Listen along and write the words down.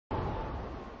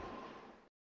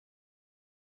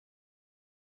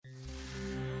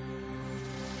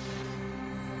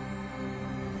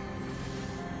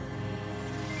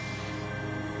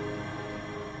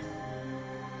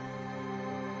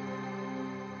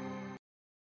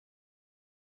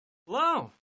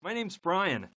Hello, my name's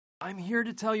Brian. I'm here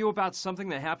to tell you about something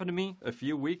that happened to me a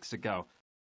few weeks ago.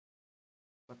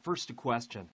 But first, a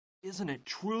question. Isn't it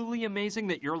truly amazing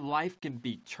that your life can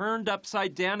be turned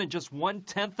upside down in just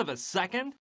 1/10 of a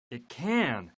second? It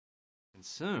can. And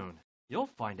soon, you'll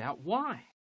find out why.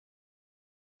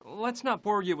 Let's not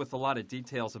bore you with a lot of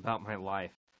details about my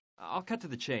life. I'll cut to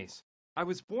the chase. I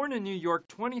was born in New York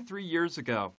 23 years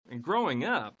ago, and growing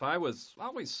up, I was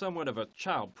always somewhat of a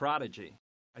child prodigy.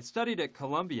 I studied at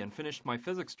Columbia and finished my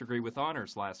physics degree with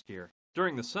honors last year.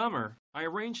 During the summer, I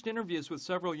arranged interviews with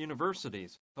several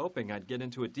universities, hoping I'd get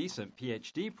into a decent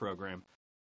PhD program.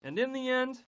 And in the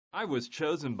end, I was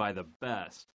chosen by the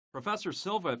best. Professor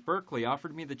Silva at Berkeley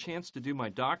offered me the chance to do my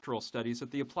doctoral studies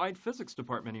at the applied physics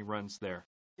department he runs there.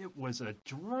 It was a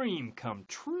dream come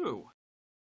true.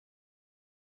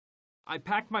 I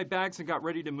packed my bags and got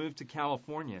ready to move to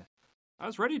California. I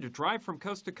was ready to drive from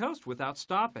coast to coast without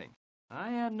stopping.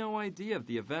 I had no idea of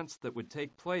the events that would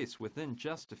take place within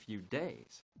just a few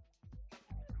days.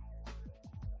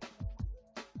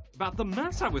 About the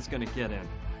mess I was going to get in.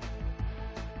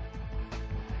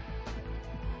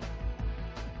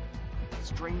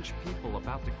 Strange people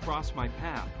about to cross my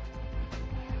path.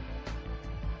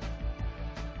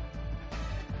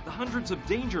 The hundreds of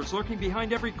dangers lurking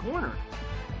behind every corner.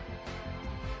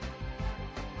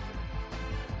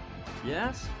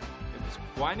 Yes, it was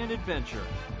quite an adventure.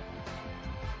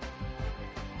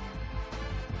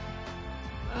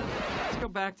 Let's go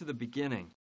back to the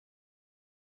beginning.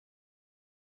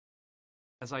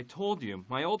 As I told you,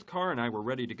 my old car and I were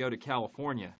ready to go to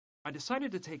California. I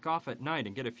decided to take off at night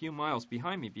and get a few miles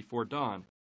behind me before dawn.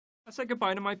 I said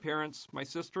goodbye to my parents, my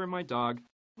sister, and my dog,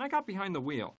 and I got behind the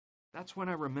wheel. That's when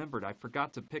I remembered I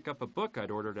forgot to pick up a book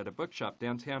I'd ordered at a bookshop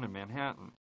downtown in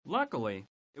Manhattan. Luckily,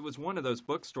 it was one of those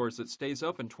bookstores that stays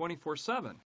open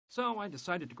 24/7, so I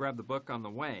decided to grab the book on the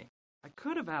way. I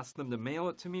could have asked them to mail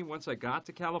it to me once I got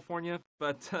to California,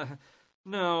 but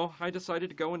no, I decided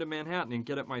to go into Manhattan and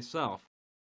get it myself.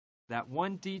 That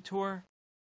one detour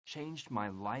changed my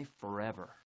life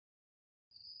forever.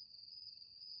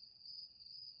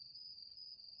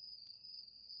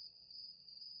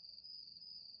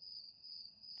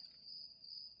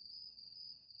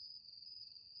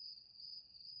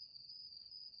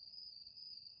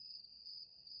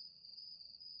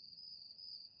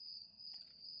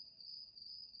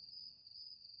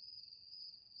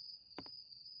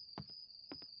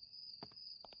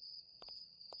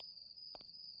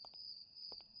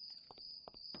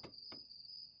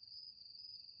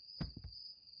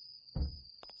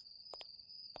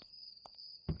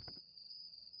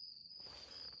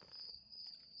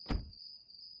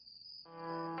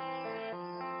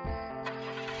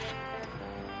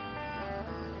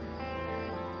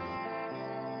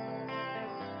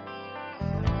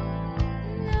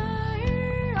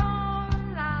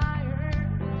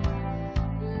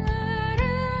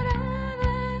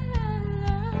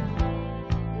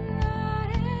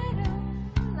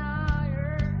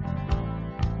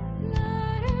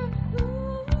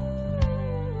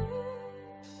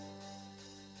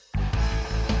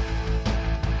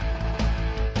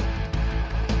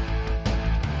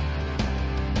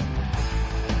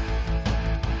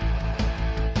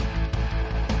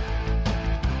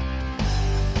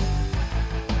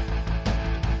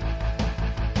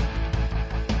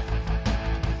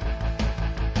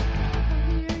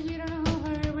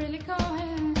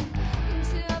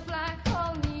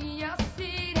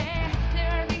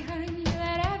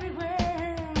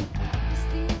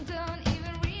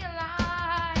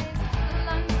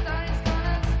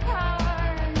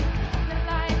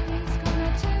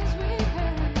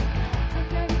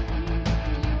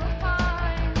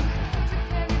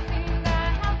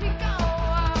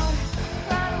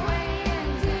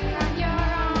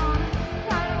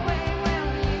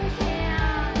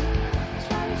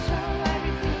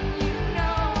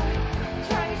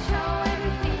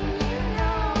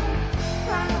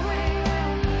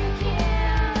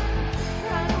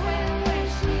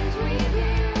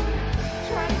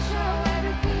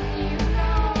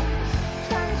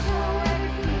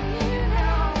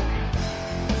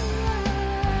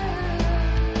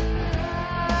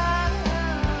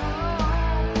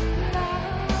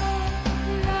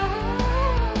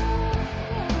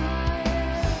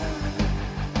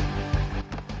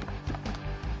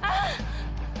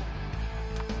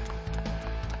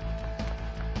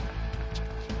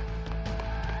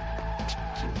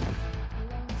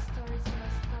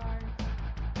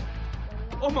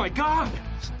 Oh my God!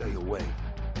 Stay away.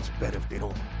 It's better if they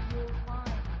don't.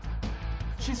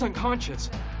 She's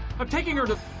unconscious. I'm taking her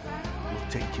to... We'll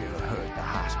take care of her at the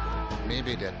hospital.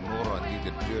 Maybe that moron did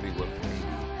the dirty work, maybe.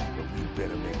 But We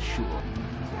better make sure.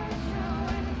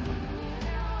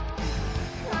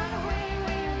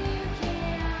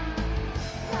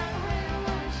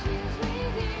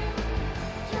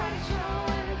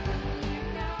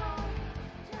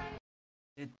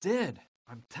 It did.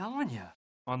 I'm telling you.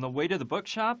 On the way to the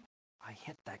bookshop, I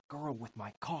hit that girl with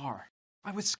my car.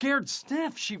 I was scared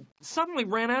stiff. She suddenly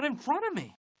ran out in front of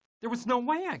me. There was no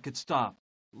way I could stop.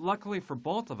 Luckily for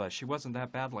both of us, she wasn't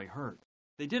that badly hurt.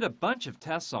 They did a bunch of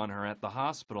tests on her at the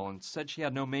hospital and said she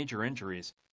had no major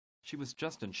injuries. She was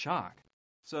just in shock.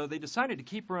 So they decided to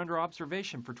keep her under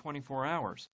observation for 24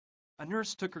 hours. A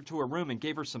nurse took her to a room and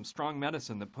gave her some strong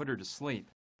medicine that put her to sleep.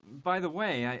 By the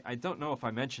way, I don't know if I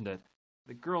mentioned it.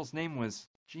 The girl's name was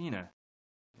Gina,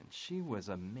 and she was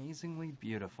amazingly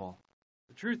beautiful.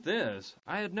 The truth is,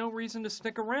 I had no reason to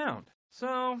stick around,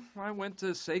 so I went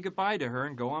to say goodbye to her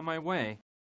and go on my way.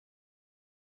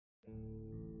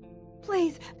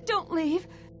 Please, don't leave.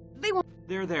 They want...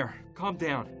 There, calm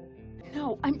down.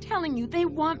 No, I'm telling you, they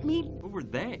want me... Who were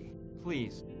they?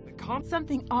 Please, calm...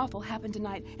 Something awful happened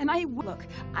tonight, and Look,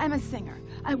 I'm a singer.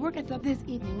 I work at this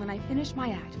evening. When I finish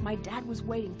my act, my dad was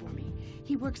waiting for me.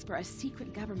 He works for a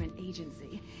secret government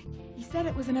agency. He said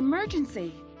it was an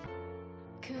emergency.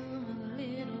 Come a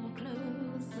little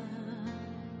closer.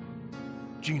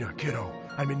 Gina, kiddo,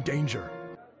 I'm in danger.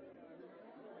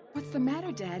 What's the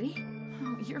matter, Daddy?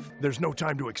 Oh, you're... There's no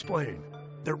time to explain.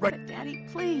 They're right. But, Daddy,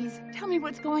 please, tell me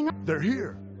what's going on. They're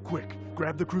here. Quick,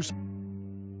 grab the crucifix.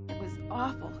 It was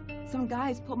awful. Some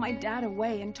guys pulled my dad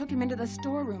away and took him into the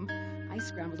storeroom. I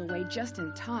scrambled away just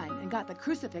in time and got the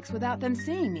crucifix without them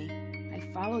seeing me. I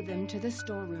followed them to the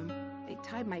storeroom. They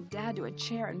tied my dad to a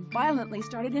chair and violently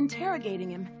started interrogating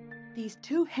him. These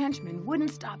two henchmen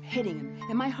wouldn't stop hitting him,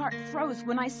 and my heart froze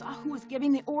when I saw who was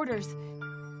giving the orders.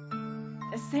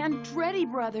 The Sandretti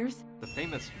brothers. The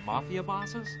famous mafia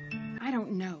bosses? I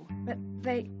don't know, but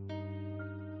they...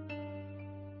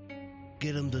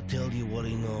 Get him to tell you what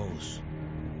he knows.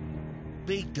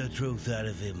 Beat the truth out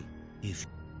of him, if...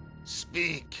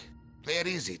 Speak. Where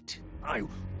is it? I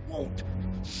won't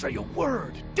say a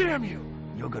word. Damn you!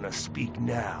 You're gonna speak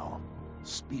now.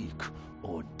 Speak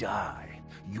or die.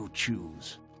 You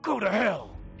choose. Go to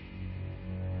hell!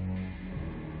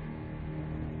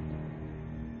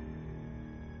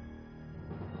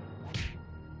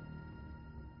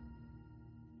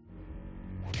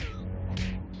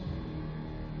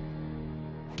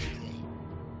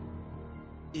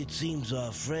 It seems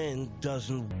our friend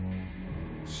doesn't...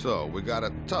 So, we got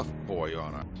a tough boy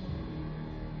on her.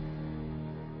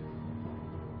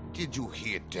 Did you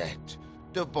hear that?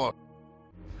 The boy...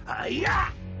 Hi-ya!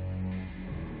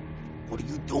 What are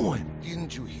you doing?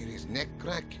 Didn't you hear his neck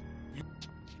crack?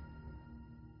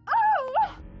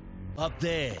 Oh! Up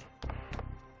there.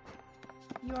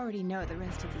 You already know the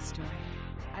rest of the story.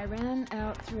 I ran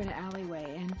out through an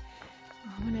alleyway, and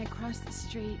when I crossed the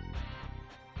street...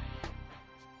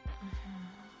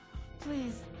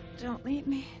 Please, don't leave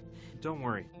me. Don't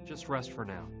worry, just rest for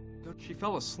now. She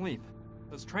fell asleep.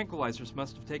 Those tranquilizers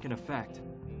must have taken effect.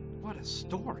 What a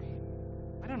story.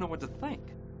 I don't know what to think.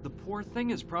 The poor thing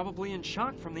is probably in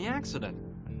shock from the accident.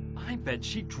 I bet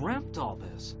she dreamt all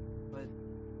this. But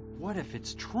what if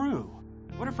it's true?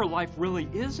 What if her life really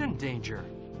is in danger?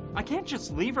 I can't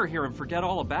just leave her here and forget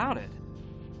all about it.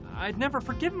 I'd never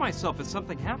forgive myself if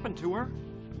something happened to her.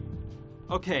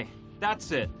 Okay,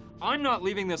 that's it. I'm not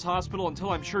leaving this hospital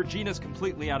until I'm sure Gina's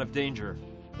completely out of danger.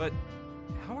 But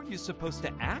how are you supposed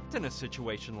to act in a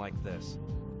situation like this?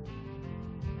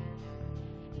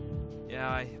 Yeah,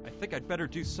 I think I'd better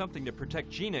do something to protect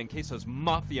Gina in case those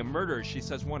mafia murderers she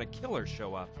says want to kill her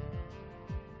show up.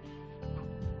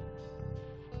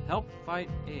 Help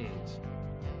fight AIDS.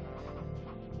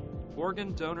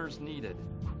 Organ donors needed.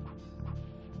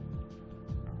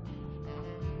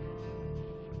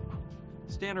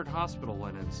 Standard hospital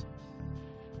linens.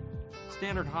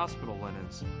 Standard hospital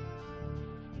linens.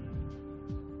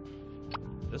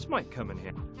 This might come in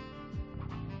handy.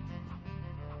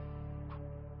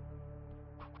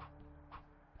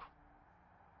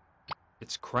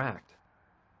 It's cracked.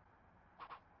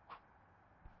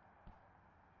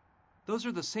 Those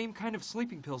are the same kind of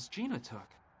sleeping pills Gina took.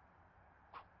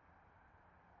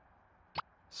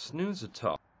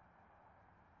 Snooze-a-top.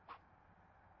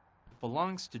 It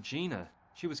belongs to Gina.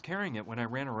 She was carrying it when I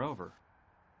ran her over.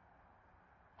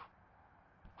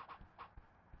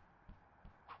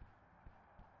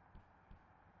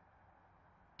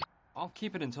 I'll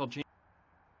keep it until Gina...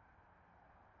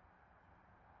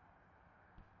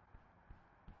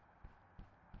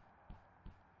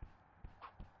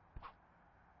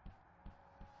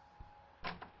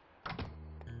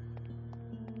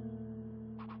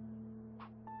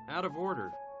 Out of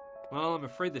order. Well, I'm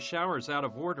afraid the shower's out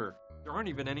of order. There aren't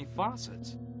even any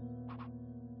faucets.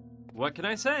 What can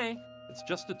I say? It's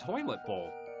just a toilet bowl.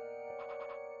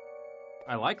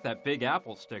 I like that big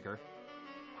apple sticker.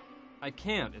 I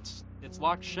can't. It's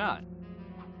locked shut.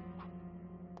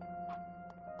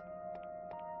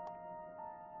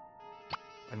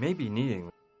 I may be needing.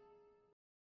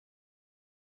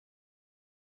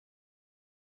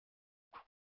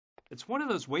 It's one of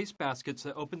those wastebaskets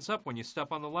that opens up when you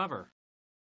step on the lever.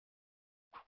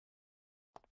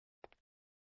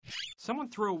 Someone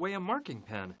threw away a marking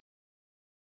pen.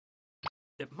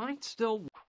 It might still.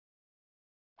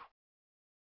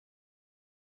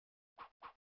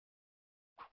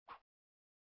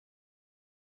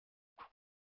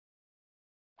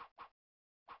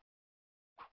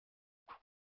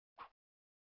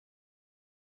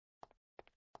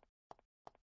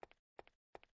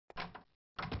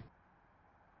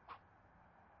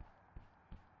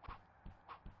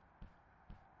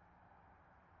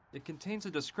 It contains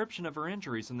a description of her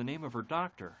injuries and the name of her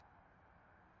doctor.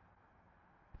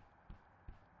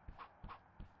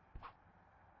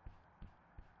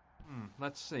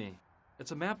 Let's see.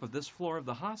 It's a map of this floor of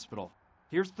the hospital.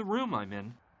 Here's the room I'm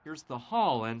in. Here's the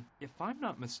hall, and if I'm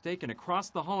not mistaken, across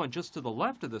the hall and just to the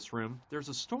left of this room, there's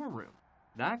a storeroom.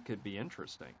 That could be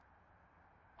interesting.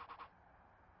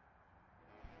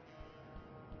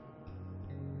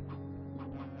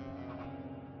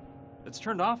 It's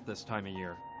turned off this time of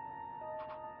year.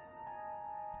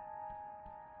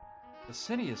 The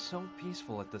city is so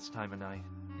peaceful at this time of night.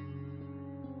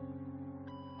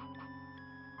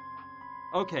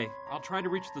 Okay, I'll try to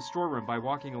reach the storeroom by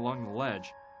walking along the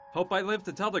ledge. Hope I live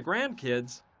to tell the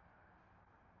grandkids.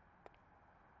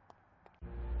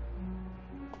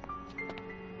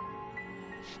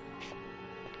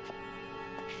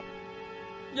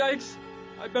 Yikes!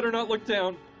 I better not look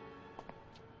down.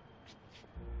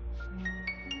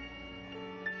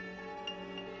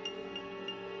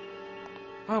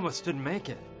 I almost didn't make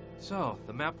it. So,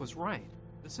 the map was right.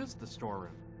 This is the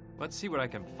storeroom. Let's see what I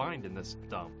can find in this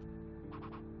dump.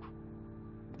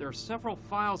 There are several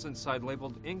files inside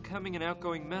labeled incoming and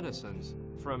outgoing medicines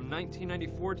from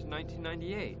 1994 to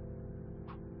 1998.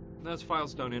 Those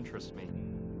files don't interest me.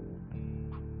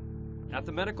 At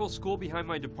the medical school behind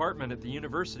my department at the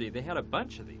university, they had a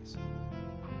bunch of these.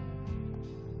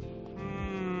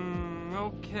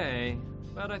 Okay,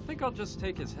 but I think I'll just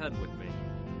take his head with me.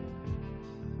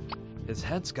 His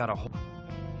head's got a hole.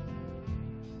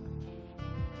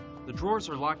 The drawers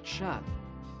are locked shut.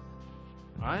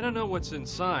 I don't know what's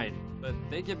inside, but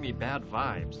they give me bad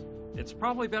vibes. It's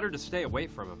probably better to stay away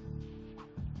from them.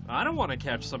 I don't want to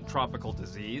catch some tropical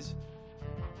disease.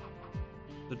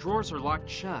 The drawers are locked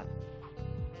shut.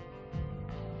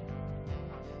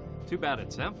 Too bad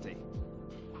it's empty.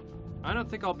 I don't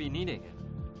think I'll be needing it.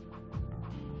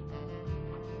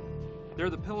 They're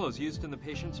the pillows used in the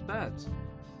patient's beds.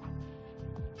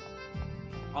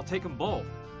 I'll take them both.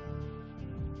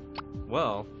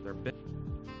 Well, they're big.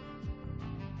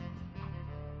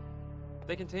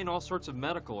 They contain all sorts of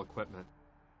medical equipment.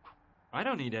 I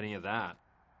don't need any of that.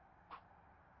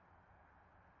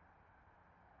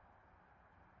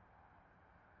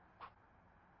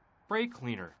 Spray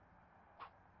cleaner.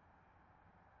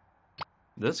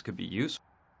 This could be useful.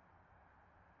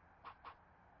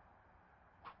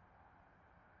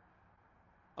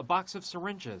 A box of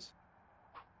syringes.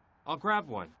 I'll grab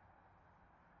one.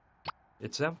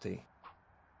 It's empty.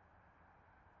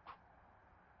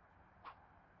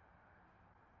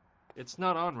 It's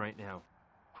not on right now.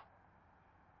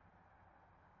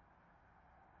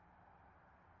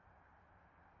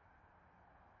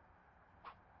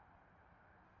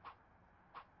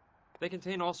 They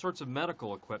contain all sorts of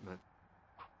medical equipment.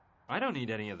 I don't need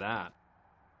any of that.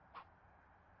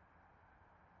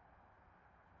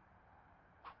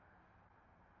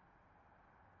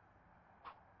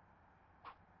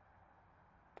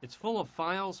 It's full of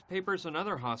files, papers, and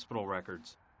other hospital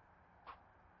records.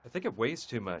 I think it weighs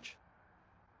too much.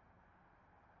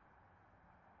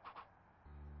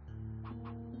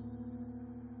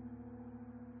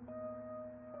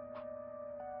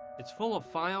 It's full of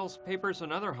files, papers,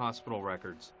 and other hospital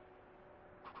records.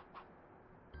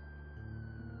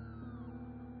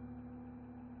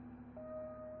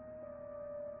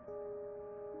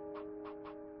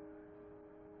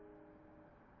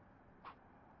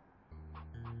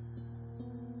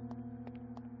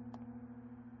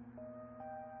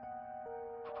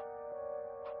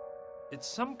 It's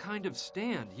some kind of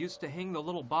stand used to hang the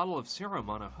little bottle of serum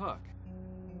on a hook.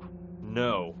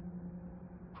 No.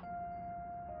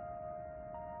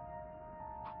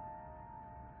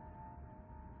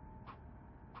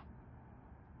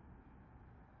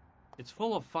 It's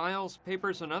full of files,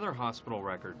 papers, and other hospital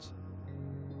records.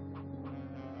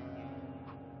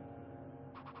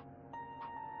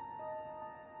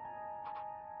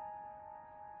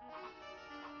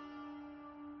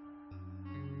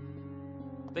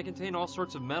 They contain all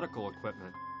sorts of medical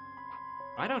equipment.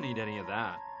 I don't need any of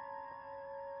that.